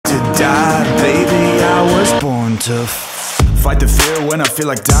to fight the fear when I feel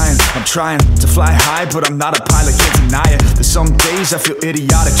like dying. I'm trying to fly high, but I'm not a pilot, can't deny it. There's some days I feel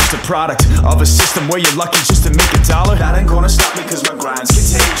idiotic, just a product of a system where you're lucky just to make a dollar. That ain't gonna stop me cause my grind's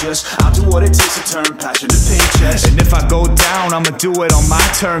contagious. I'll do what it takes to turn passion to paychecks. And if I go down, I'ma do it on my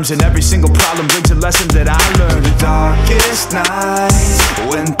terms. And every single problem brings a lesson that I learned. The darkest nights,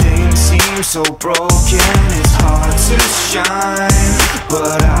 when things seem so broken, it's hard to shine,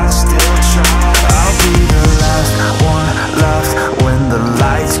 but I still try. I'll be the last one left when the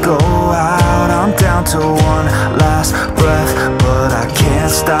lights go out. I'm down to one last breath, but I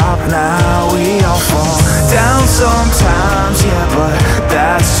can't stop now. We all fall down sometimes, yeah, but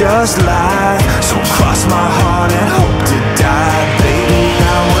that's just life. So cross my heart and hope to die. Baby,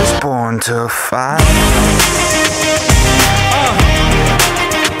 I was born to fight.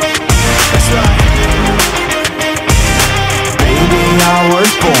 That's right. Baby, I was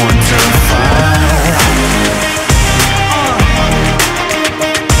born to fight.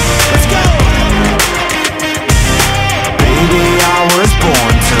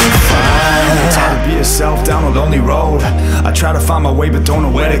 Down a lonely road, I try to find my way but don't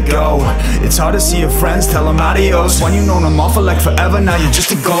know where to go. It's hard to see your friends, tell them adios. When you known them all for like forever, now you're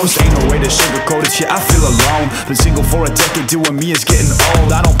just a ghost. Ain't no way to sugarcoat it, yeah, I feel alone. Been single for a decade, doing me is getting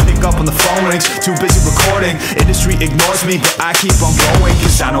old. I don't pick up on the phone rings, too busy recording. Industry ignores me, but I keep on going,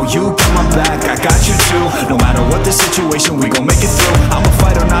 cause I know you got my back, I got you too. No matter what the situation, we gon' make it through. I'm a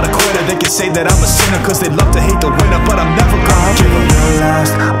fighter, not a quitter. They can say that I'm a sinner, cause they love to hate the winner, but I'm never gonna give them the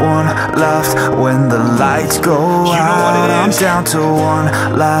last one left when the lights go out. I'm down to one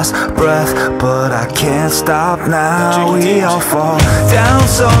last breath, but I can't stop now. We all fall down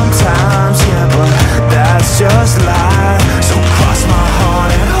sometimes, yeah, but that's just life. So cross my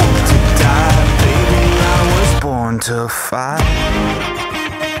heart and hope to die. Baby, I was born to fight.